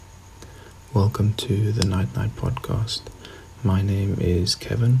Welcome to the Night Night Podcast. My name is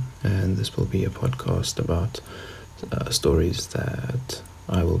Kevin, and this will be a podcast about stories that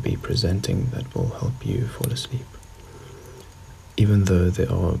I will be presenting that will help you fall asleep. Even though there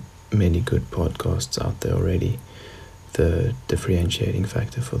are many good podcasts out there already, the differentiating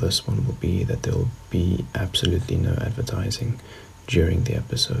factor for this one will be that there will be absolutely no advertising during the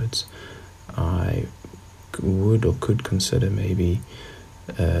episodes. I would or could consider maybe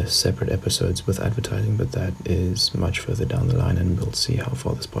separate episodes with advertising, but that is much further down the line, and we'll see how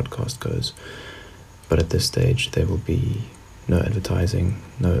far this podcast goes. But at this stage, there will be no advertising,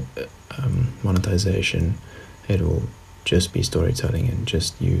 no monetization. It will just be storytelling and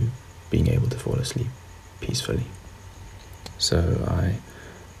just you being able to fall asleep peacefully. So I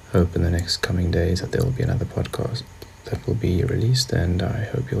hope in the next coming days that there will be another podcast that will be released, and I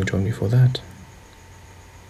hope you'll join me for that.